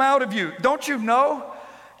things come out of you? Don't you know?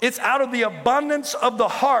 It's out of the abundance of the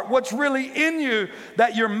heart, what's really in you,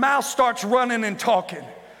 that your mouth starts running and talking.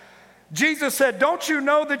 Jesus said, don't you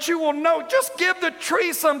know that you will know? Just give the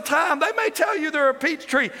tree some time. They may tell you they're a peach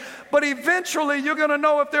tree, but eventually you're going to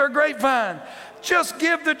know if they're a grapevine. Just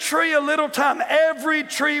give the tree a little time. Every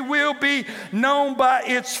tree will be known by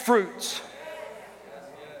its fruits.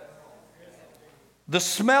 The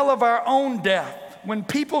smell of our own death, when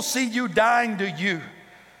people see you dying to you,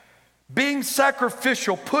 being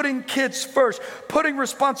sacrificial, putting kids first, putting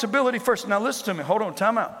responsibility first. Now listen to me. Hold on,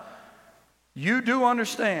 time out. You do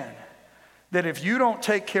understand that if you don't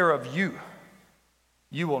take care of you,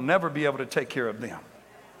 you will never be able to take care of them.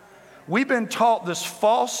 We've been taught this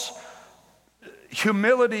false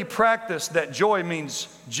humility practice that joy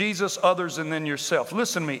means Jesus, others, and then yourself.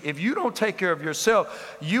 Listen to me. If you don't take care of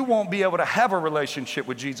yourself, you won't be able to have a relationship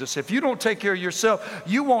with Jesus. If you don't take care of yourself,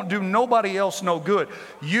 you won't do nobody else no good.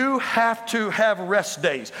 You have to have rest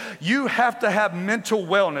days. You have to have mental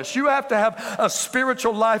wellness. You have to have a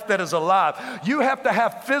spiritual life that is alive. You have to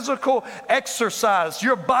have physical exercise.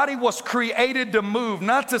 Your body was created to move,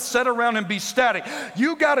 not to sit around and be static.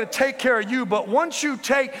 You got to take care of you, but once you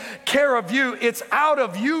take care of you, it's out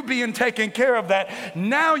of you being taken care of that.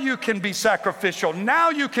 Now you can be sacrificial. Now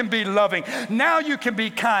you can be loving. Now you can be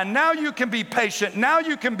kind. Now you can be patient. Now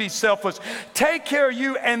you can be selfless. Take care of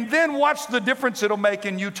you, and then watch the difference it'll make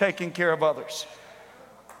in you taking care of others.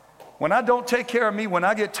 When I don't take care of me, when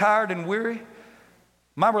I get tired and weary,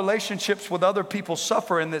 my relationships with other people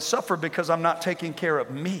suffer, and they suffer because I'm not taking care of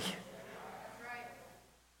me.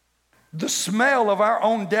 The smell of our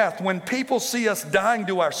own death, when people see us dying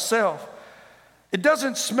to ourselves, it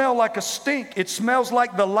doesn't smell like a stink. It smells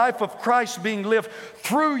like the life of Christ being lived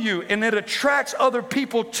through you, and it attracts other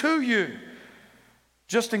people to you.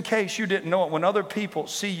 Just in case you didn't know it, when other people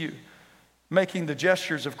see you making the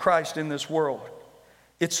gestures of Christ in this world,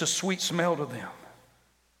 it's a sweet smell to them.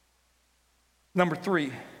 Number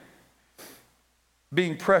 3,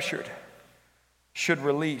 being pressured should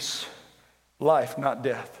release life, not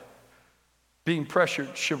death. Being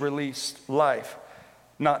pressured should release life,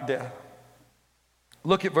 not death.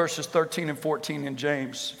 Look at verses 13 and 14 in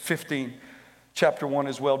James 15, chapter 1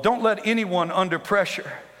 as well. Don't let anyone under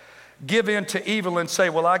pressure give in to evil and say,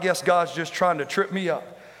 well, I guess God's just trying to trip me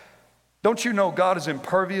up. Don't you know God is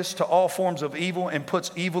impervious to all forms of evil and puts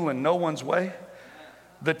evil in no one's way?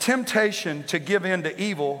 The temptation to give in to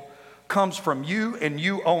evil comes from you and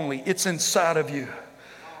you only. It's inside of you.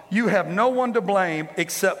 You have no one to blame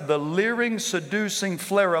except the leering, seducing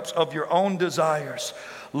flare-ups of your own desires.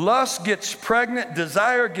 Lust gets pregnant,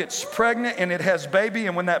 desire gets pregnant, and it has baby,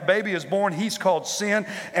 and when that baby is born, he's called sin.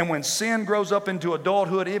 And when sin grows up into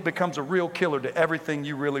adulthood, it becomes a real killer to everything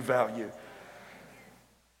you really value.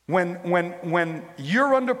 When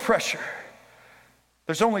you're under pressure,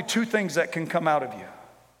 there's only 2 things that can come out of you.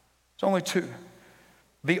 There's only 2.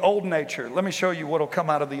 The old nature. Let me show you what will come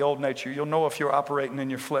out of the old nature. You'll know if you're operating in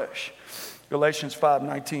your flesh. Galatians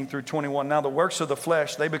 5:19 through 21. Now the works of the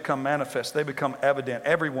flesh, they become manifest. They become evident.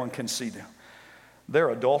 Everyone can see them. They're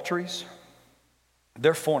adulteries.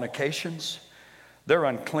 They're fornications. They're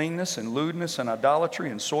uncleanness and lewdness and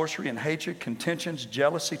idolatry and sorcery and hatred, contentions,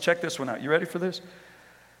 jealousy. Check this one out. You ready for this?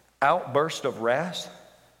 Outburst of wrath,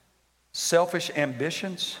 selfish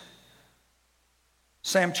ambitions.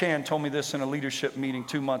 Sam Chan told me this in a leadership meeting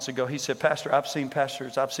 2 months ago. He said, Pastor, I've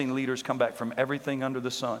seen leaders come back from everything under the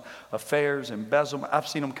sun. Affairs, embezzlement, I've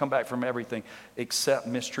seen them come back from everything except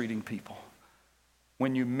mistreating people.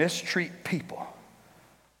 When you mistreat people,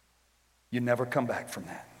 you never come back from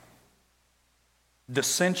that.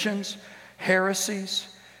 Dissensions, heresies,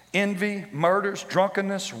 envy, murders,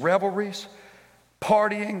 drunkenness, revelries,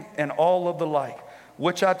 partying, and all of the like,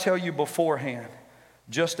 which I tell you beforehand,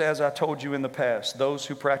 just as I told you in the past, those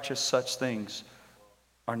who practice such things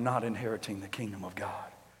are not inheriting the kingdom of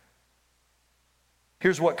God.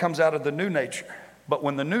 Here's what comes out of the new nature. But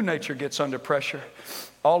when the new nature gets under pressure,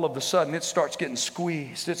 all of a sudden it starts getting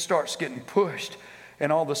squeezed. It starts getting pushed.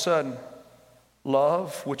 And all of a sudden,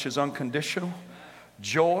 love, which is unconditional,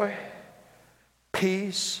 joy,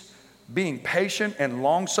 peace, being patient and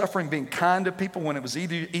long-suffering, being kind to people when it was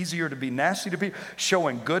easier to be nasty to people,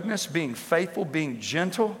 showing goodness, being faithful, being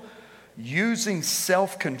gentle, using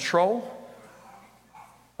self-control.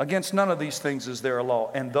 Against none of these things is there a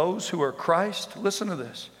law. And those who are Christ, listen to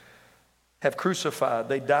this, have crucified.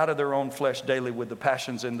 They die to their own flesh daily with the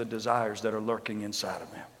passions and the desires that are lurking inside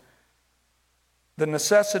of them. The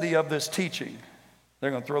necessity of this teaching, they're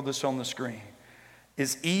going to throw this on the screen,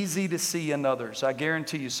 is easy to see in others. I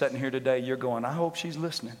guarantee you sitting here today, you're going, I hope she's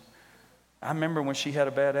listening. I remember when she had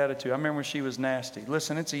a bad attitude. I remember when she was nasty.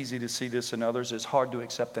 Listen, it's easy to see this in others. It's hard to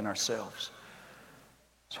accept in ourselves.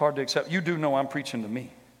 It's hard to accept. You do know I'm preaching to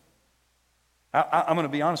me. I'm going to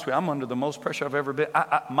be honest with you. I'm under the most pressure I've ever been.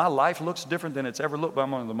 My life looks different than it's ever looked, but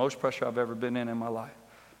I'm under the most pressure I've ever been in my life.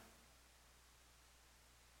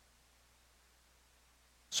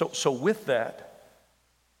 So with that,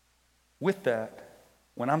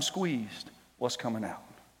 when I'm squeezed, what's coming out?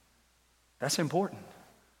 That's important.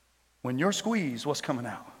 When you're squeezed, what's coming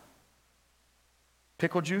out?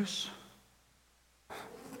 Pickle juice?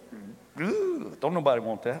 Ooh, don't nobody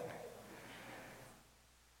want that.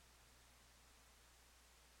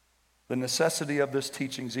 The necessity of this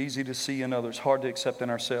teaching is easy to see in others, hard to accept in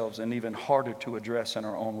ourselves, and even harder to address in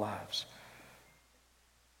our own lives.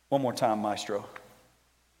 One more time, Maestro.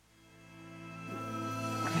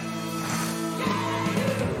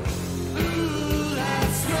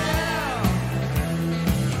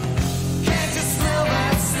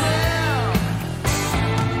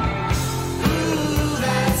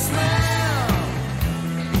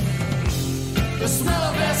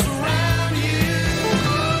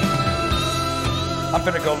 I'm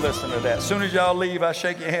finna go listen to that. As soon as y'all leave, I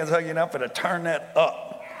shake your hands, hug you, and I'm finna turn that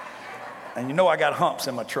up. And you know I got humps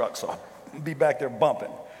in my truck, so I'll be back there bumping.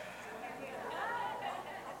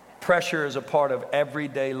 Pressure is a part of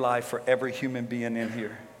everyday life for every human being in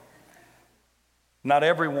here. Not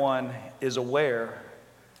everyone is aware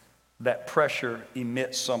that pressure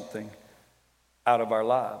emits something out of our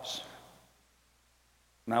lives.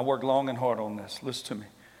 And I worked long and hard on this. Listen to me.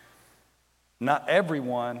 Not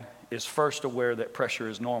everyone is first aware that pressure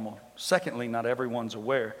is normal. Secondly, not everyone's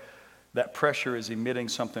aware that pressure is emitting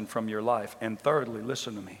something from your life. And thirdly,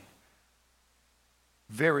 listen to me.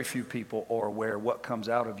 Very few people are aware what comes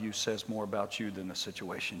out of you says more about you than the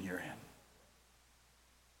situation you're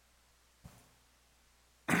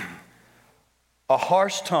in. A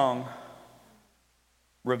harsh tongue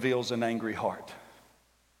reveals an angry heart.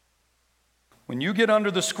 When you get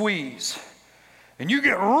under the squeeze and you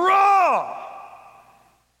get raw,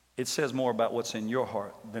 it says more about what's in your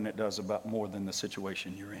heart than it does about more than the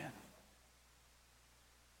situation you're in.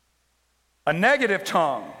 A negative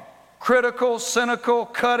tongue, critical, cynical,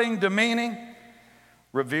 cutting, demeaning,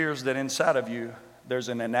 reveals that inside of you there's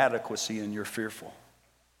an inadequacy and you're fearful.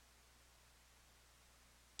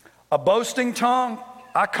 A boasting tongue,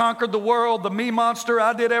 I conquered the world, the me monster,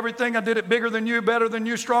 I did everything, I did it bigger than you, better than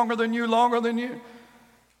you, stronger than you, longer than you,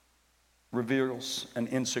 reveals an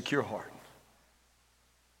insecure heart.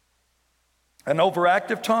 An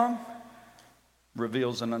overactive tongue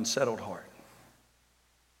reveals an unsettled heart.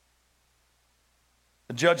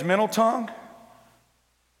 A judgmental tongue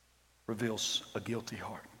reveals a guilty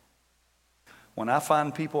heart. When I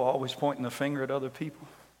find people always pointing the finger at other people,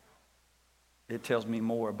 it tells me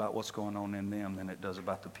more about what's going on in them than it does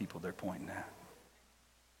about the people they're pointing at.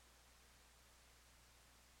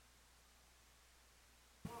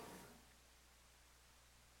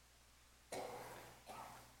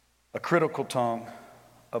 A critical tongue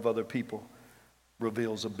of other people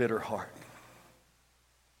reveals a bitter heart.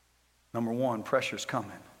 Number one, pressure's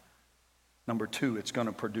coming. Number two, it's going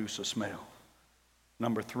to produce a smell.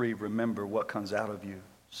 Number three, remember what comes out of you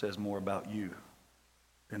says more about you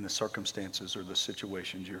than the circumstances or the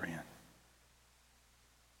situations you're in.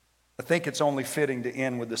 I think it's only fitting to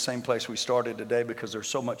end with the same place we started today because there's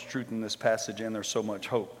so much truth in this passage and there's so much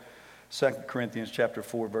hope. 2 Corinthians chapter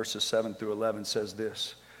 4, verses 7 through 11 says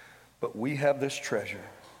this, "But we have this treasure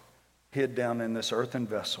hid down in this earthen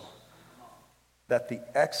vessel, that the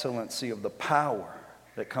excellency of the power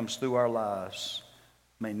that comes through our lives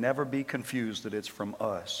may never be confused that it's from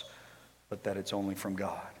us, but that it's only from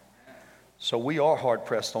God." So we are hard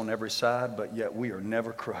pressed on every side, but yet we are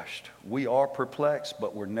never crushed. We are perplexed,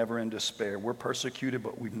 but we're never in despair. We're persecuted,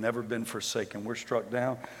 but we've never been forsaken. We're struck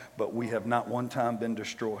down, but we have not one time been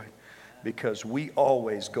destroyed, because we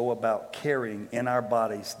always go about carrying in our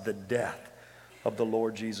bodies the death of the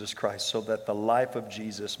Lord Jesus Christ, so that the life of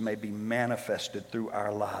Jesus may be manifested through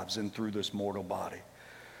our lives and through this mortal body.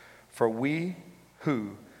 For we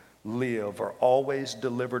who, live are always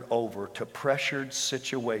delivered over to pressured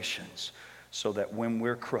situations so that when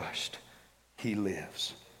we're crushed, he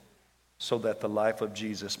lives. So that the life of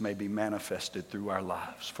Jesus may be manifested through our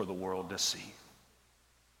lives for the world to see.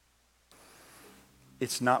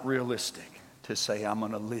 It's not realistic to say I'm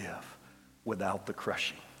going to live without the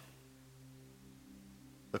crushing.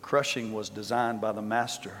 The crushing was designed by the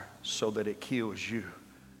Master so that it kills you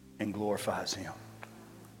and glorifies him.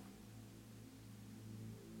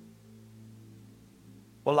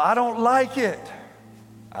 Well, I don't like it.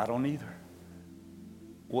 I don't either.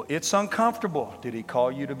 Well, it's uncomfortable. Did he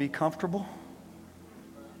call you to be comfortable?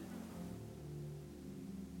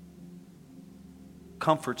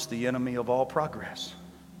 Comfort's the enemy of all progress.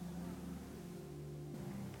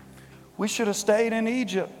 We should have stayed in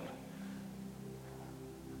Egypt.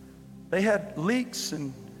 They had leeks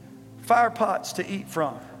and fire pots to eat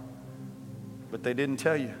from. But they didn't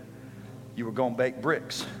tell you you were going to bake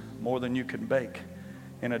bricks more than you could bake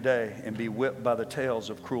in a day and be whipped by the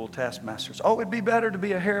tails of cruel taskmasters. Oh, it'd be better to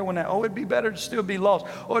be a heroine now. Oh, it'd be better to still be lost.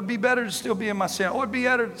 Oh, it'd be better to still be in my sin. Oh, it'd be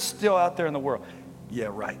better to still out there in the world. Yeah,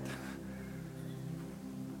 right.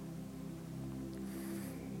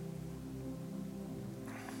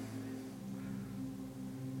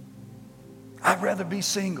 I'd rather be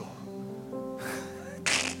single.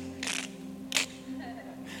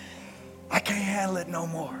 I can't handle it no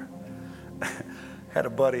more. Had a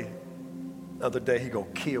buddy the other day, he gonna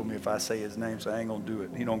kill me if I say his name, so I ain't gonna do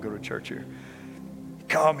it. He don't go to church here. He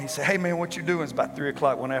called me, he said, hey man, what you doing? It's about 3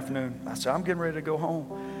 o'clock one afternoon. I said, I'm getting ready to go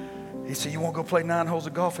home. He said, you wanna go play 9 holes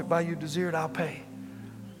of golf at Bayou Desert? I'll pay.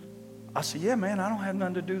 I said, yeah man, I don't have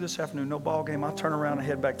nothing to do this afternoon, no ball game. I'll turn around and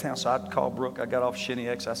head back to town. So I called Brooke, I got off Shinny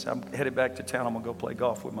X. I said, I'm headed back to town, I'm gonna go play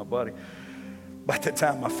golf with my buddy. By the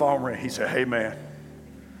time my phone rang, he said, hey man.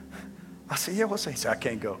 I said, yeah, what's that? He said, I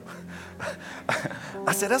can't go.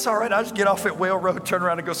 I said, that's all right. I'll just get off at Whale Road, turn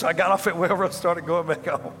around and go. So I got off at Whale Road, started going back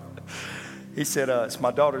home. He said, it's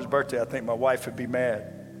my daughter's birthday. I think my wife would be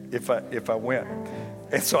mad if I went.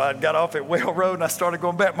 And so I got off at Whale Road and I started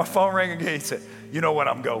going back. My phone rang again. He said, you know what,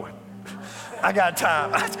 I'm going. I got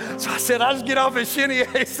time. So I said, I just get off at Shinny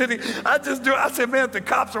City. I just do it. I said, man, if the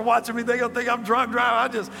cops are watching me, they're going to think I'm drunk driving. I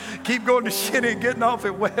just keep going to Shinny and getting off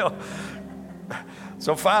at Whale.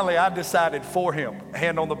 So finally, I decided for him,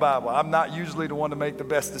 hand on the Bible. I'm not usually the one to make the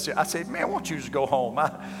best decision. I said, man, why don't you just go home?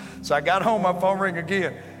 So I got home, my phone rang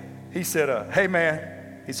again. He said, hey,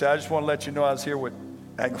 man. He said, I just want to let you know I was here with,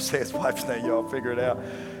 I ain't going to say his wife's name, y'all figure it out.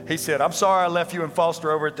 He said, I'm sorry I left you and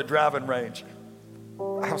Foster over at the driving range.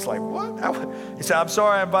 I was like, what? He said, I'm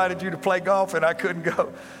sorry I invited you to play golf and I couldn't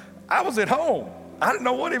go. I was at home. I didn't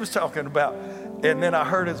know what he was talking about. And then I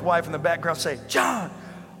heard his wife in the background say, John,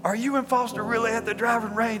 are you and Foster really at the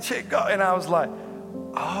driving range? And I was like,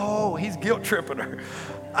 oh, he's guilt tripping her.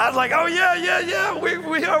 I was like, oh, yeah.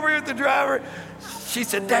 We over here at the driver. She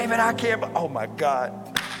said, David, I can't. Oh, my God.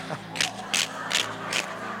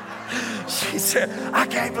 She said, I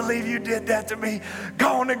can't believe you did that to me. Go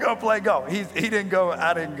on and go play golf. He didn't go.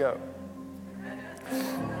 I didn't go.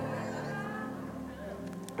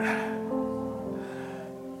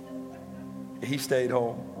 He stayed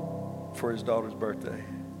home for his daughter's birthday.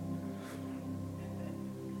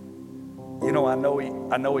 You know, I know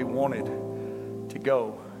he wanted to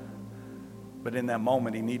go, but in that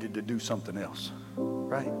moment he needed to do something else,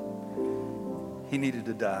 right? He needed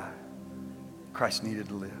to die. Christ needed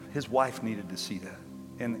to live. His wife needed to see that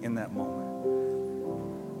in that moment.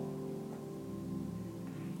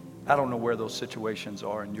 I don't know where those situations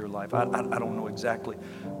are in your life. I don't know exactly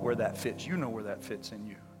where that fits. You know where that fits in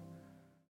you.